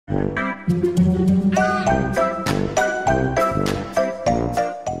Hey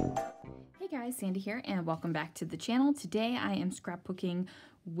guys, Sandy here and welcome back to the channel. Today I am scrapbooking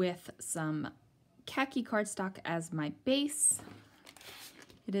with some khaki cardstock as my base.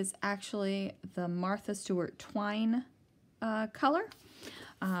 It is actually the Martha Stewart twine color.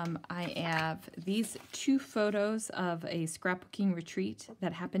 I have these two photos of a scrapbooking retreat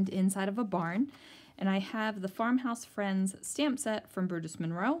that happened inside of a barn, and I have the Farmhouse Friends stamp set from Brutus,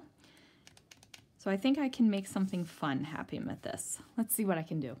 Monroe. So I think I can make something fun happen with this. Let's see what I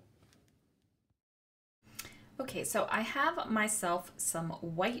can do. Okay, so I have myself some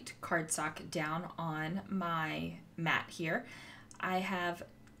white cardstock down on my mat here. I have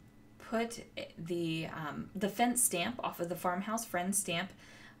put the fence stamp off of the Farmhouse Friends stamp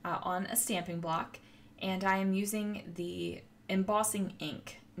on a stamping block, and I am using the embossing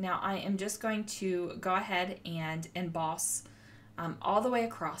ink. Now I am just going to go ahead and emboss all the way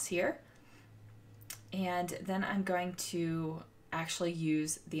across here, and then I'm going to actually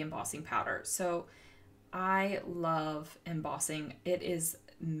use the embossing powder. So I love embossing. It is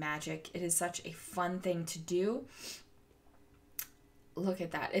magic. It is such a fun thing to do. Look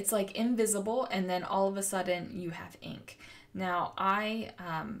at that. It's like invisible, and then all of a sudden you have ink. Now I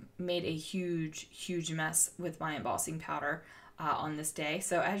made a huge mess with my embossing powder on this day.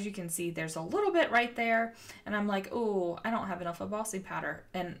 So as you can see, there's a little bit right there, and I'm like, oh, I don't have enough embossing powder,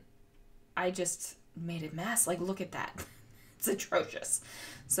 and I just made a mess. Like, look at that. It's atrocious.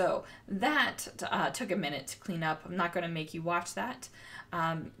 So that took a minute to clean up. I'm not going to make you watch that.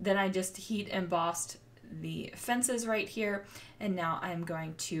 Then I just heat embossed the fences right here, and now I'm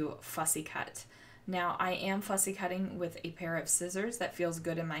going to fussy cut. Now I am fussy cutting with a pair of scissors that feels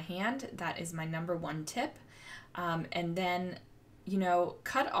good in my hand. That is my #1 tip. And then, you know,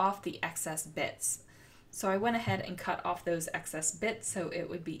 cut off the excess bits. So I went ahead and cut off those excess bits so it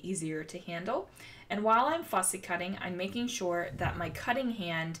would be easier to handle. And while I'm fussy cutting, I'm making sure that my cutting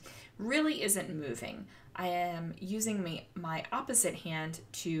hand really isn't moving. I am using my opposite hand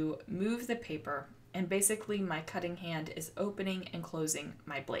to move the paper, and basically my cutting hand is opening and closing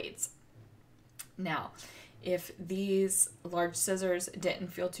my blades. Now, if these large scissors didn't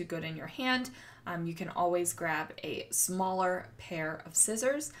feel too good in your hand, you can always grab a smaller pair of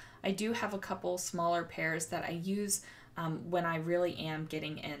scissors. I do have a couple smaller pairs that I use when I really am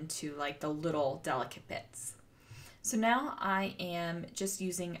getting into like the little delicate bits. So now I am just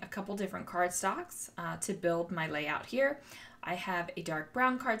using a couple different cardstocks to build my layout here. I have a dark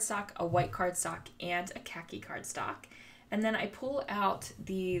brown cardstock, a white cardstock, and a khaki cardstock. And then I pull out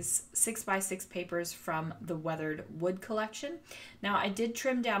these 6x6 papers from the Weathered Wood collection. Now I did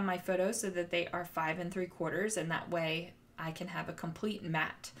trim down my photos so that they are 5 3/4, and that way I can have a complete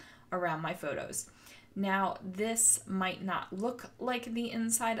mat around my photos. Now this might not look like the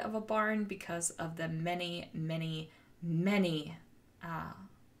inside of a barn because of the many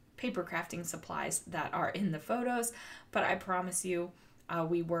paper crafting supplies that are in the photos, but I promise you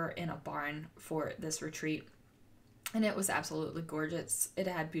we were in a barn for this retreat, and it was absolutely gorgeous. It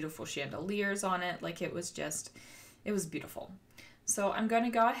had beautiful chandeliers on it. Like, it was beautiful. So I'm going to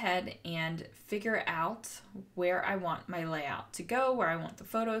go ahead and figure out where I want my layout to go, where I want the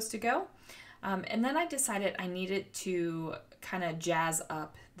photos to go. And then I decided I needed to kind of jazz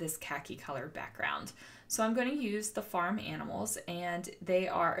up this khaki colored background. So I'm going to use the farm animals, and they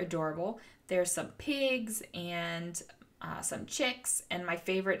are adorable. There's some pigs and some chicks, and my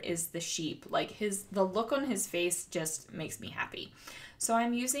favorite is the sheep. Like, the look on his face just makes me happy. So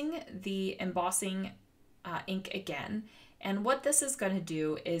I'm using the embossing ink again, and what this is going to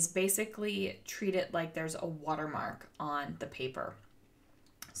do is basically treat it like there's a watermark on the paper.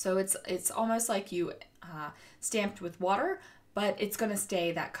 So it's almost like you stamped with water, but it's going to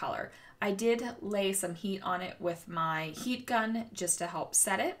stay that color. I did lay some heat on it with my heat gun just to help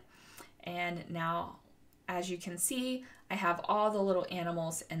set it, and now, as you can see, I have all the little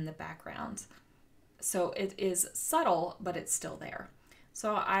animals in the background. So it is subtle, but it's still there.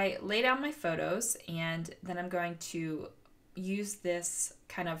 So I lay down my photos, and then I'm going to use this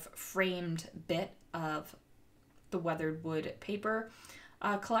kind of framed bit of the Weathered Wood paper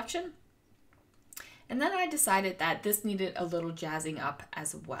collection. And then I decided that this needed a little jazzing up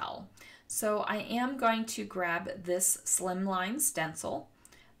as well. So I am going to grab this slimline stencil.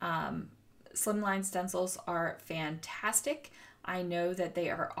 Slimline stencils are fantastic. I know that they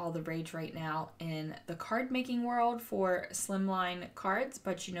are all the rage right now in the card making world for slimline cards,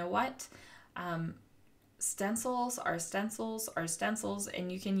 but you know what? Stencils are stencils are stencils,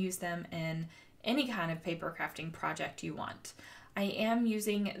 and you can use them in any kind of paper crafting project you want. I am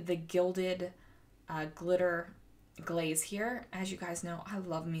using the gilded Glitter glaze here. As you guys know, I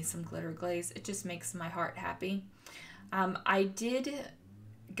love me some glitter glaze. It just makes my heart happy. I did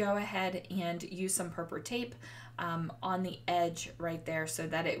go ahead and use some purple tape on the edge right there so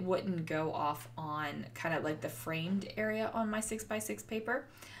that it wouldn't go off on kind of like the framed area on my 6x6 paper.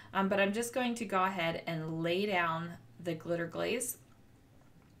 But I'm just going to go ahead and lay down the glitter glaze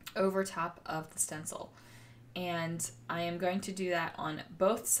over top of the stencil. And I am going to do that on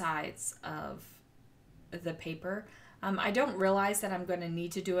both sides of the paper. I don't realize that I'm going to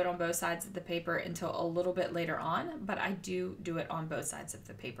need to do it on both sides of the paper until a little bit later on, but I do it on both sides of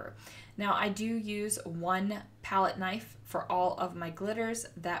the paper. Now I do use one palette knife for all of my glitters.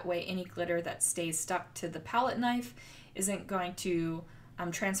 That way any glitter that stays stuck to the palette knife isn't going to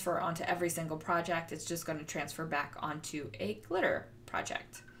transfer onto every single project. It's just going to transfer back onto a glitter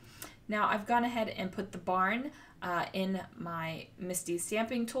project. Now I've gone ahead and put the barn in my Misty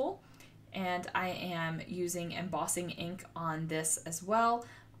stamping tool, and I am using embossing ink on this as well.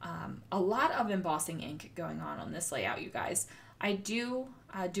 A lot of embossing ink going on this layout, you guys. I do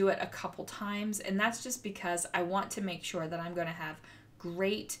it a couple times, and that's just because I want to make sure that I'm going to have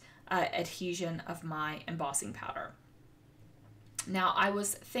great adhesion of my embossing powder. Now I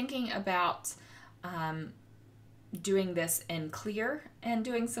was thinking about doing this in clear and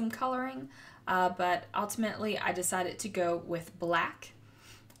doing some coloring, but ultimately I decided to go with black,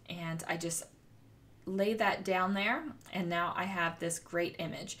 and I just lay that down there, and now I have this great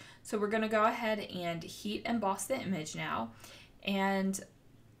image. So we're going to go ahead and heat emboss the image now, and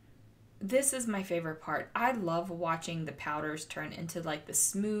this is my favorite part. I love watching the powders turn into like the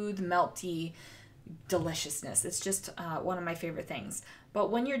smooth, melty deliciousness. It's just one of my favorite things.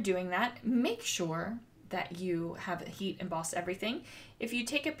 But when you're doing that, make sure that you have heat embossed everything. If you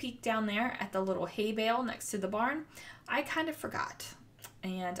take a peek down there at the little hay bale next to the barn, I kind of forgot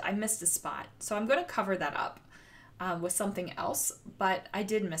and I missed a spot. So I'm going to cover that up with something else, but I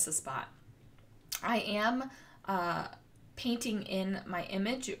did miss a spot. I am painting in my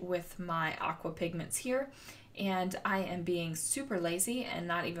image with my Aqua Pigments here, and I am being super lazy and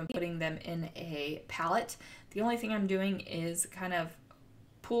not even putting them in a palette. The only thing I'm doing is kind of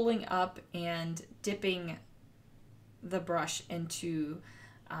pulling up and dipping the brush into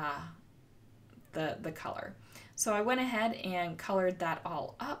the color. So I went ahead and colored that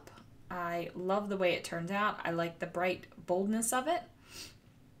all up. I love the way it turned out. I like the bright boldness of it.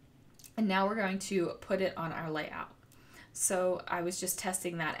 And now we're going to put it on our layout. So I was just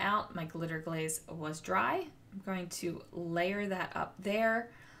testing that out. My glitter glaze was dry. I'm going to layer that up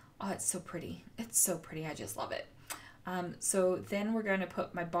there. Oh, it's so pretty. It's so pretty. I just love it. So then we're going to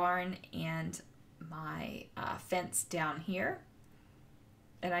put my barn and my fence down here.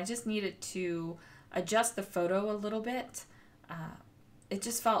 And I just needed to adjust the photo a little bit. It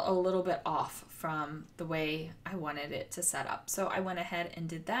just felt a little bit off from the way I wanted it to set up. So I went ahead and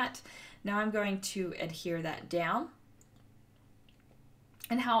did that. Now I'm going to adhere that down.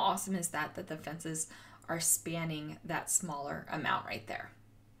 And how awesome is that, that the fences are spanning that smaller amount right there.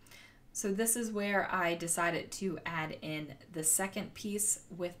 So this is where I decided to add in the second piece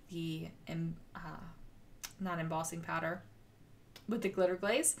with the, not embossing powder, with the glitter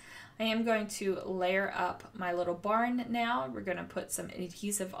glaze. I am going to layer up my little barn now. We're going to put some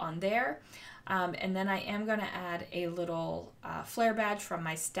adhesive on there. And then I am going to add a little flare badge from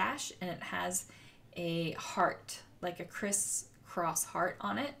my stash, and it has a heart, like a crisscross heart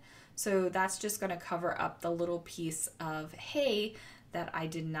on it. So that's just going to cover up the little piece of hay that I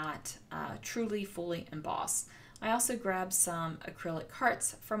did not truly fully emboss. I also grabbed some acrylic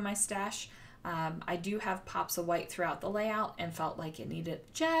hearts from my stash. I do have pops of white throughout the layout and felt like it needed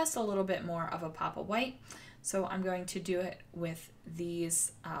just a little bit more of a pop of white. So I'm going to do it with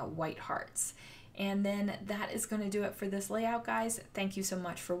these white hearts. And then that is going to do it for this layout, guys. Thank you so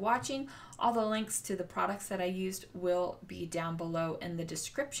much for watching. All the links to the products that I used will be down below in the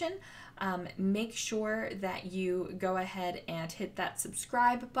description. Make sure that you go ahead and hit that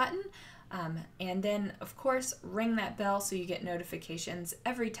subscribe button. And then, of course, ring that bell so you get notifications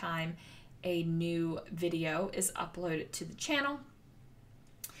every time a new video is uploaded to the channel.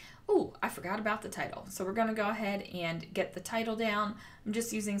 Oh, I forgot about the title. So we're going to go ahead and get the title down. I'm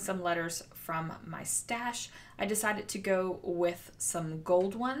just using some letters from my stash. I decided to go with some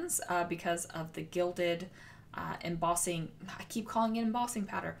gold ones because of the gilded embossing, I keep calling it embossing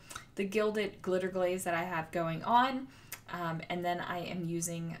powder, the gilded glitter glaze that I have going on. And then I am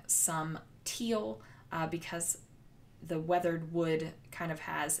using some teal because the weathered wood kind of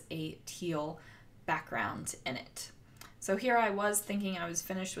has a teal background in it. So here I was thinking I was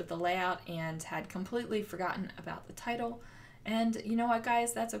finished with the layout and had completely forgotten about the title. And you know what,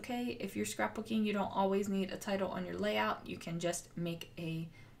 guys, that's okay. If you're scrapbooking, you don't always need a title on your layout. You can just make a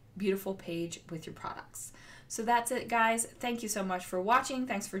beautiful page with your products. So that's it, guys. Thank you so much for watching.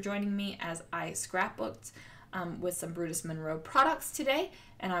 Thanks for joining me as I scrapbooked with some Brutus Monroe products today,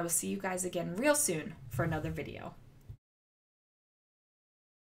 and I will see you guys again real soon for another video.